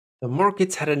The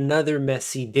markets had another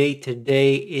messy day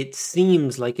today. It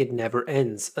seems like it never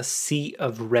ends. A sea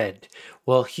of red.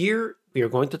 Well, here we are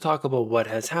going to talk about what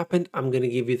has happened. I'm going to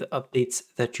give you the updates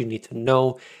that you need to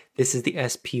know. This is the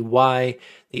SPY,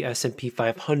 the S&P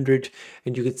 500,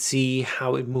 and you could see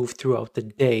how it moved throughout the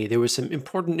day. There was some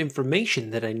important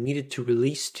information that I needed to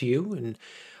release to you, and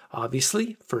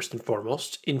obviously, first and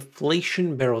foremost,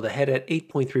 inflation barreled ahead at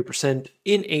 8.3%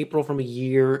 in April from a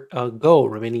year ago,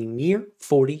 remaining near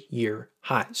 40-year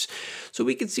highs. So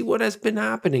we can see what has been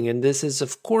happening, and this is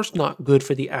of course not good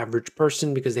for the average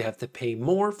person because they have to pay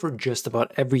more for just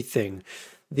about everything.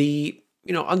 The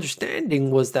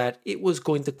understanding was that it was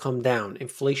going to come down,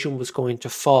 inflation was going to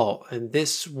fall, and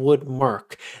this would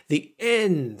mark the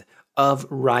end of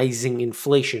rising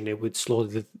inflation. It would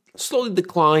slowly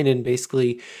decline and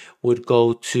basically would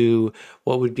go to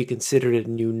what would be considered a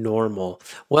new normal.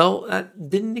 Well, that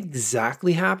didn't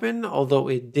exactly happen, although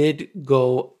it did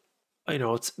go,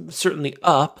 it's certainly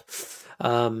up.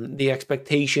 The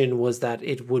expectation was that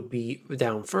it would be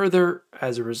down further.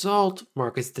 As a result,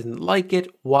 markets didn't like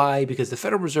it. Why? Because the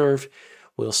Federal Reserve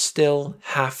will still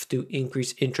have to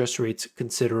increase interest rates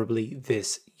considerably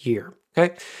this year.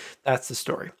 Okay, that's the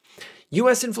story.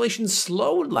 U.S. inflation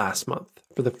slowed last month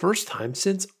for the first time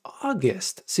since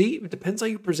August. See, it depends how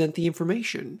you present the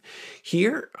information.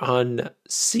 Here on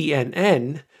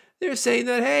CNN, they're saying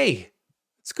that, hey,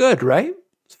 it's good, right?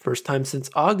 It's the first time since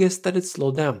August that it's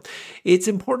slowed down. It's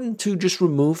important to just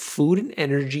remove food and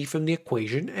energy from the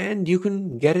equation, and you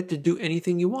can get it to do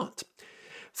anything you want.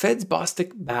 Fed's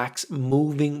Bostic backs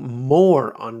moving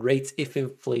more on rates if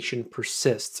inflation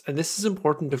persists. And this is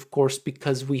important, of course,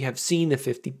 because we have seen the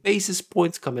 50 basis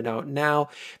points coming out now.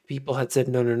 People had said,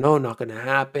 no, not going to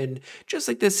happen. Just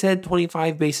like they said,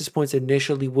 25 basis points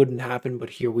initially wouldn't happen,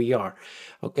 but here we are.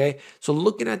 Okay, so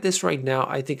looking at this right now,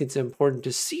 I think it's important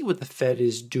to see what the Fed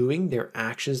is doing, their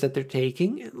actions that they're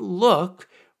taking, and look.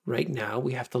 Right now,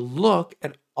 we have to look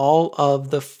at all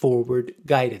of the forward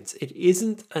guidance. It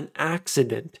isn't an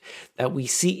accident that we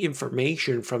see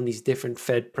information from these different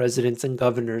Fed presidents and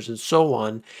governors and so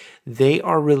on. They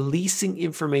are releasing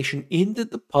information into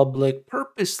the public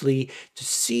purposely to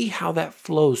see how that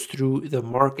flows through the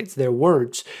markets. Their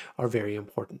words are very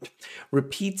important.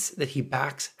 Repeats that he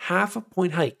backs half a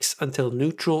point hikes until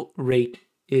neutral rate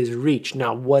is reached.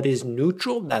 Now, what is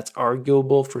neutral? That's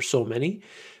arguable for so many,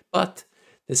 but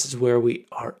this is where we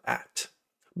are at.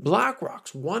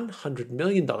 BlackRock's $100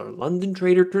 million London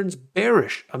trader turns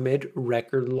bearish amid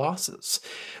record losses.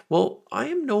 Well, I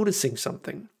am noticing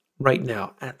something right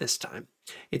now at this time.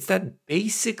 It's that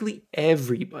basically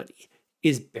everybody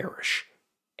is bearish.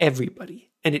 Everybody.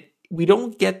 And we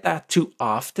don't get that too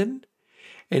often,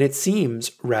 and it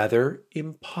seems rather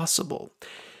impossible.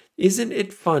 Isn't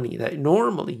it funny that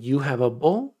normally you have a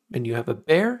bull and you have a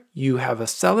bear, you have a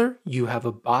seller, you have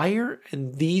a buyer,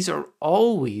 and these are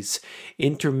always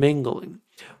intermingling.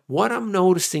 What I'm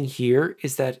noticing here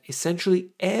is that essentially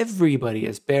everybody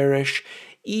is bearish,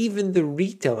 even the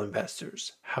retail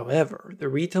investors. However, the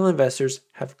retail investors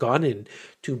have gone in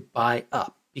to buy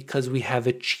up because we have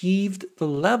achieved the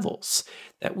levels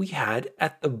that we had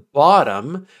at the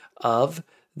bottom of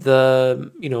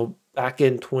the, back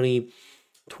in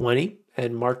 2020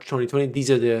 and March 2020.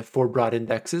 These are the four broad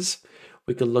indexes.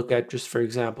 We could look at, just for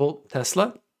example,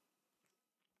 Tesla.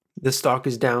 The stock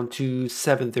is down to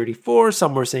 734.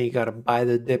 Some were saying you got to buy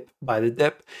the dip.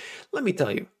 Let me tell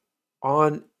you,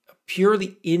 on a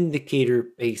purely indicator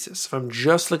basis, if I'm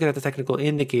just looking at the technical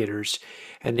indicators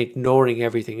and ignoring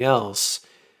everything else,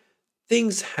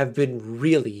 things have been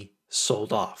really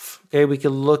sold off. Okay, we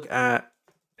can look at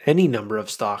any number of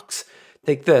stocks.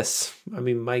 Take this.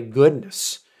 My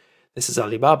goodness. This is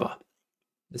Alibaba.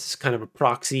 This is kind of a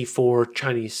proxy for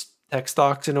Chinese tech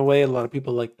stocks in a way. A lot of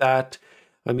people like that.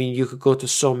 You could go to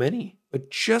so many,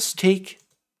 but just take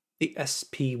the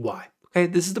SPY. Okay,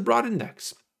 this is the broad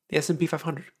index, the S&P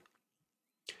 500.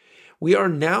 We are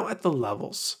now at the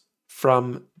levels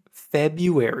from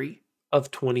February of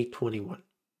 2021.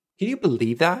 Can you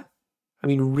believe that?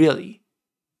 Really?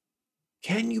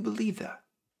 Can you believe that?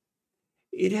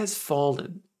 It has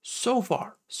fallen so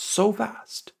far, so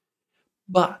fast.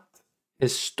 But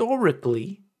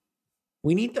historically,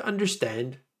 we need to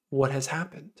understand what has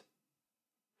happened.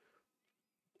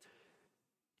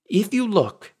 If you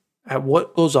look at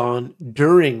what goes on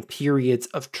during periods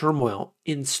of turmoil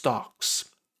in stocks,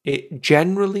 it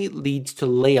generally leads to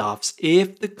layoffs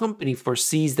if the company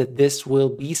foresees that this will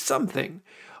be something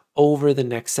over the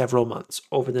next several months,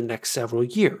 over the next several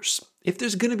years. If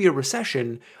there's going to be a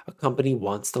recession, a company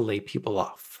wants to lay people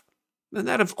off. And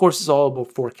that, of course, is all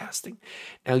about forecasting.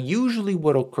 Now, usually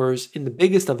what occurs in the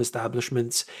biggest of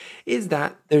establishments is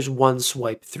that there's one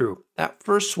swipe through. That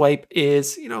first swipe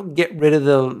is, get rid of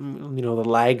the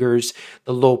laggers,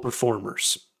 the low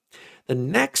performers. The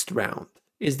next round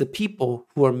is the people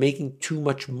who are making too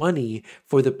much money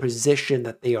for the position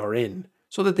that they are in,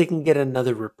 so that they can get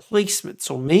another replacement.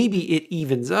 So maybe it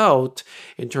evens out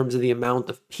in terms of the amount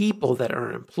of people that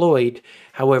are employed.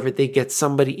 However, they get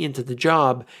somebody into the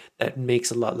job that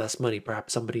makes a lot less money,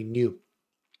 perhaps somebody new.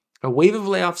 A wave of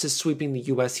layoffs is sweeping the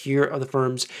US. Here are the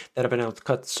firms that have announced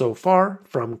cuts so far,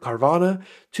 from Carvana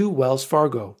to Wells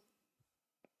Fargo.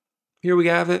 Here we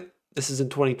have it. This is in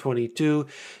 2022.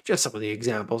 Just some of the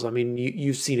examples. I mean,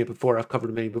 you've seen it before. I've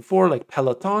covered many before, like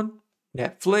Peloton,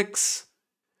 Netflix,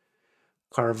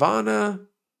 Carvana,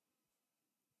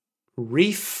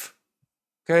 Reef,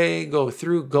 okay, go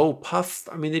through,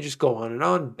 GoPuff. I mean, they just go on and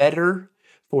on. Better,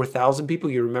 4,000 people.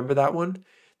 You remember that one?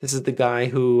 This is the guy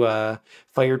who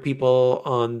fired people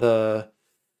on the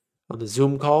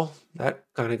Zoom call. That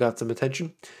kind of got some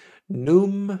attention.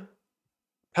 Noom,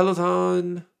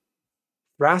 Peloton,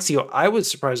 Thrasio. I was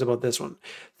surprised about this one.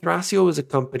 Thrasio is a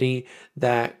company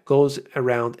that goes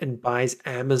around and buys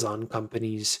Amazon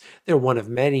companies. They're one of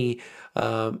many.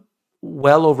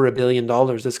 Well over $1 billion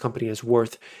this company is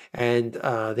worth. And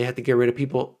they had to get rid of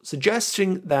people,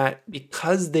 suggesting that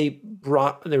because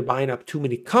they're buying up too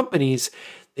many companies,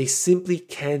 they simply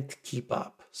can't keep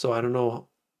up. So I don't know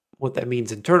what that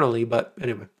means internally, but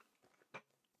anyway.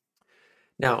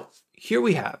 Now, here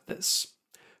we have this.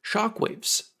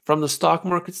 Shockwaves from the stock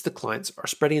market's declines are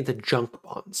spreading into junk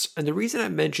bonds. And the reason I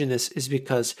mention this is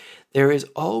because there is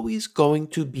always going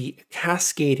to be a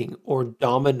cascading or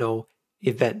domino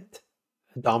event,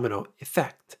 a domino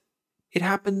effect. It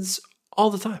happens all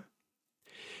the time.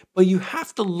 But you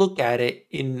have to look at it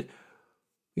in,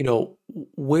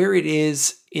 where it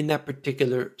is in that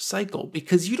particular cycle,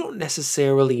 because you don't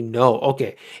necessarily know,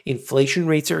 okay, inflation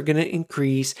rates are going to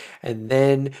increase and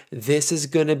then this is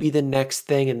going to be the next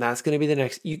thing and that's going to be the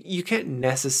next. You can't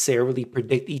necessarily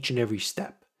predict each and every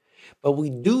step. But we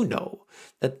do know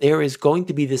that there is going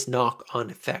to be this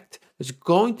knock-on effect. There's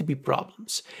going to be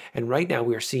problems. And right now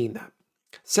we are seeing that.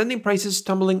 Sending prices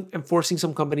tumbling and forcing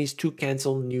some companies to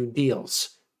cancel new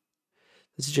deals.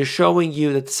 This is just showing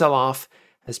you that the sell-off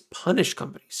has punished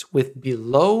companies with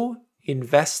below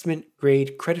investment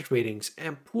grade credit ratings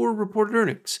and poor reported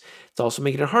earnings. It's also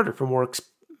making it harder for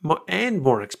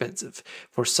more expensive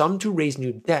for some to raise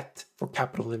new debt for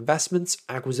capital investments,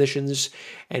 acquisitions,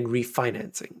 and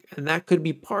refinancing. And that could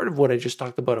be part of what I just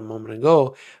talked about a moment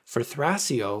ago for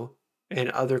Thrasio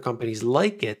and other companies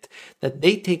like it, that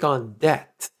they take on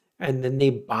debt and then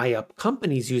they buy up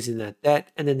companies using that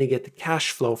debt, and then they get the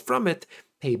cash flow from it,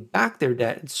 pay back their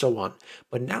debt, and so on.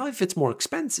 But now if it's more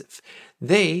expensive,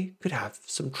 they could have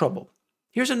some trouble.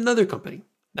 Here's another company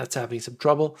that's having some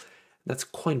trouble. That's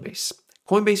Coinbase.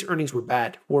 Coinbase earnings were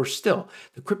bad. Worse still,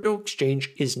 the crypto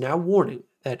exchange is now warning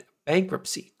that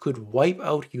bankruptcy could wipe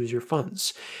out user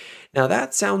funds. Now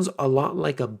that sounds a lot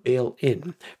like a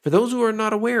bail-in. For those who are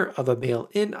not aware of a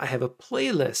bail-in, I have a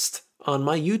playlist on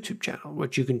my YouTube channel,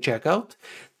 which you can check out,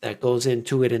 that goes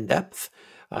into it in depth.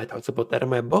 I talked about that in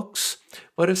my books.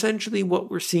 But essentially what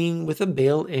we're seeing with a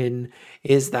bail-in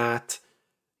is that,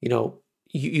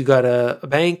 you got a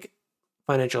bank,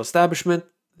 financial establishment,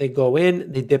 they go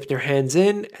in, they dip their hands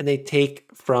in, and they take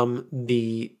from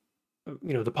the,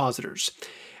 depositors.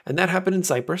 And that happened in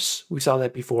Cyprus. We saw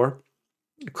that before.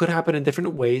 It could happen in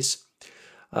different ways.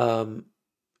 There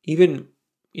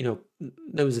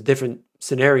was a different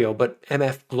scenario, but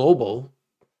MF Global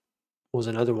was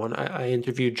another one. I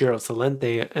interviewed Gerald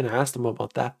Salente and I asked him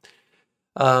about that.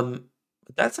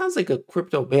 That sounds like a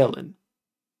crypto bail-in.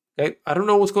 Okay, I don't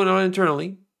know what's going on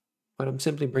internally, but I'm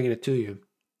simply bringing it to you.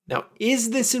 Now,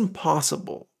 is this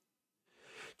impossible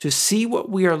to see what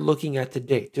we are looking at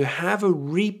today, to have a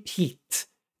repeat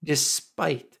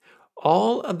despite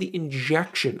all of the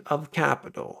injection of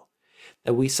capital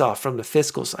that we saw from the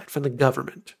fiscal side, from the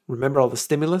government? Remember all the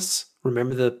stimulus?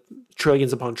 Remember the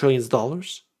trillions upon trillions of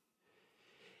dollars?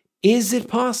 Is it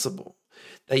possible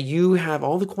that you have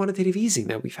all the quantitative easing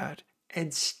that we've had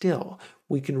and still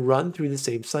we can run through the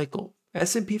same cycle?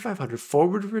 S&P 500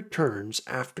 forward returns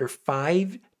after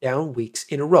 5 down weeks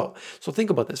in a row. So think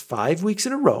about this. 5 weeks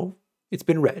in a row, it's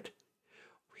been red.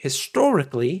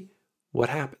 Historically, what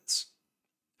happens?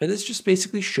 And this just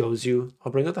basically shows you,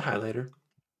 I'll bring out the highlighter.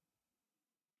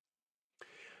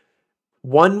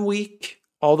 1 week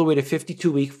all the way to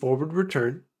 52-week forward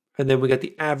return. And then we got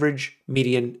the average,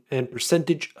 median, and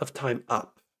percentage of time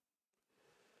up.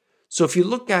 So if you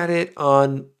look at it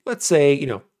on, let's say,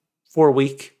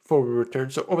 4-week forward return,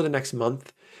 so over the next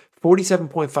month,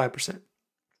 47.5%.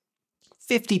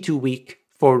 52-week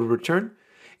forward return,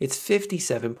 it's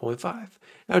 57.5.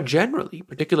 Now, generally,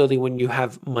 particularly when you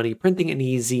have money printing and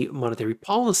easy monetary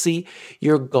policy,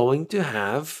 you're going to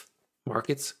have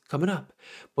markets coming up.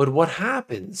 But what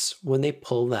happens when they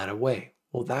pull that away?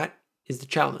 Well, that is the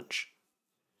challenge.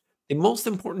 The most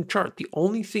important chart, the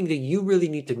only thing that you really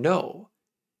need to know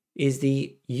is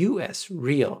the US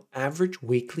real average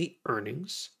weekly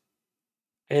earnings.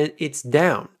 And it's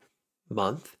down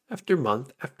month after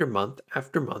month after month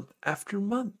after month after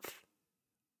month.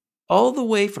 All the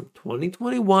way from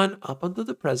 2021 up until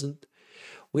the present,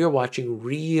 we are watching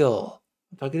real,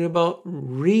 I'm talking about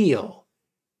real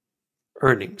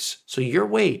earnings. So your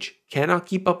wage cannot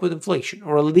keep up with inflation,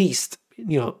 or at least,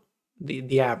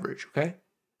 the average, okay?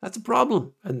 That's a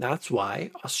problem. And that's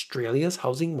why Australia's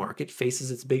housing market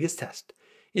faces its biggest test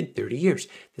in 30 years.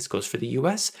 This goes for the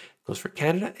US, goes for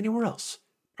Canada, anywhere else.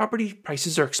 Property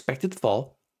prices are expected to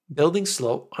fall, building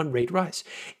slow on rate rise.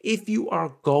 If you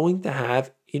are going to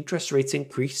have interest rates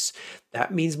increase,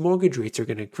 that means mortgage rates are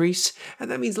going to increase,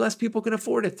 and that means less people can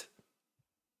afford it.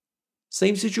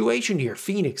 Same situation here.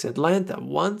 Phoenix, Atlanta,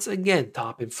 once again,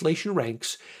 top inflation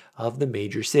ranks of the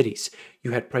major cities.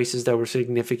 You had prices that were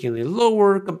significantly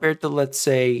lower compared to, let's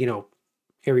say,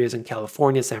 areas in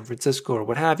California, San Francisco, or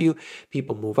what have you.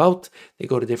 People move out, they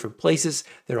go to different places.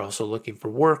 They're also looking for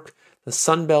work. The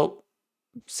Sun Belt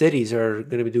cities are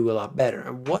going to do a lot better.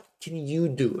 And what can you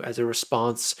do as a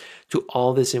response to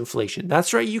all this inflation?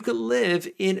 That's right, you can live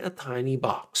in a tiny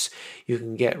box. You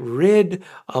can get rid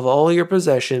of all your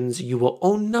possessions, you will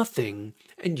own nothing,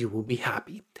 and you will be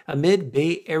happy. Amid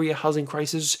Bay Area housing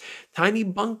crisis, tiny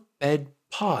bunk bed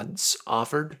pods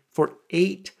offered for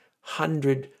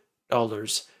 $800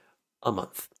 a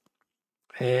month.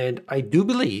 And I do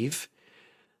believe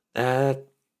that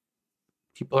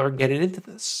people are getting into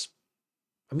this.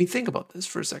 I mean, think about this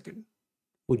for a second.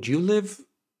 Would you live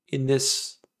in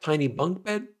this tiny bunk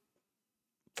bed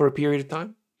for a period of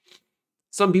time?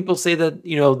 Some people say that,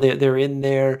 they're in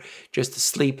there just to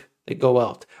sleep. They go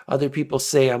out. Other people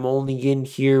say, I'm only in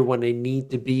here when I need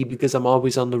to be because I'm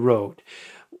always on the road.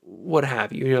 What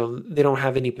have you? They don't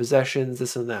have any possessions,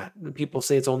 this and that. People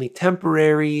say it's only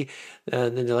temporary,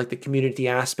 and then they like the community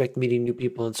aspect, meeting new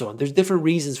people and so on. There's different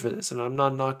reasons for this, and I'm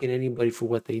not knocking anybody for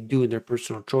what they do and their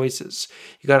personal choices.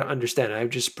 You got to understand, I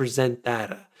just present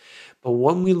data. But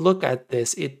when we look at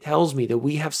this, it tells me that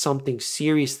we have something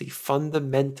seriously,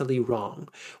 fundamentally wrong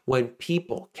when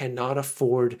people cannot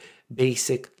afford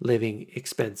basic living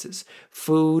expenses.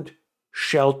 Food,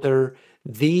 shelter,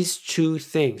 these two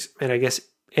things, and I guess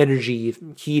energy,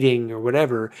 heating, or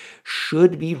whatever,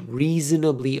 should be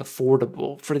reasonably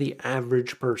affordable for the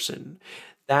average person.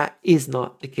 That is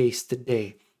not the case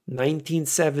today.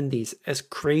 1970s, as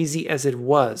crazy as it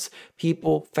was,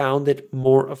 people found it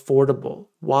more affordable.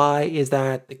 Why is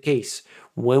that the case?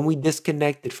 When we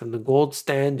disconnected from the gold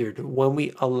standard, when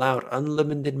we allowed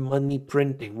unlimited money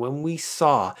printing, when we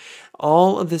saw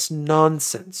all of this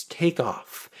nonsense take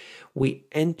off, we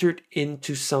entered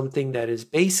into something that is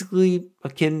basically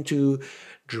akin to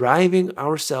driving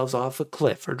ourselves off a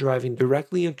cliff or driving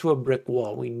directly into a brick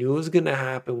wall. We knew it was going to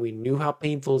happen. We knew how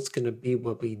painful it's going to be,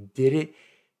 but we did it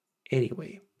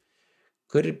anyway.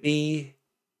 Could it be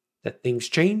that things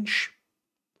change?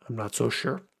 I'm not so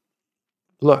sure.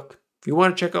 Look, if you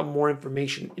want to check out more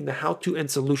information in the How To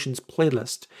and Solutions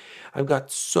playlist, I've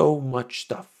got so much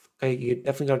stuff. Okay, you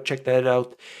definitely got to check that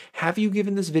out. Have you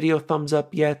given this video a thumbs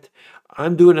up yet?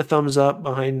 I'm doing a thumbs up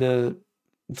behind the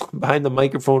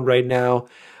microphone right now.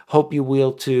 Hope you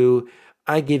will too.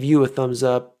 I give you a thumbs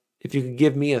up. If you could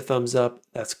give me a thumbs up,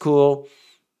 that's cool.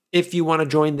 If you want to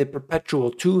join the perpetual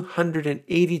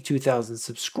 282,000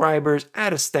 subscribers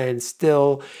at a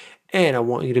standstill, and I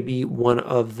want you to be one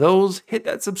of those, hit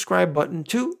that subscribe button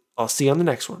too. I'll see you on the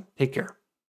next one. Take care.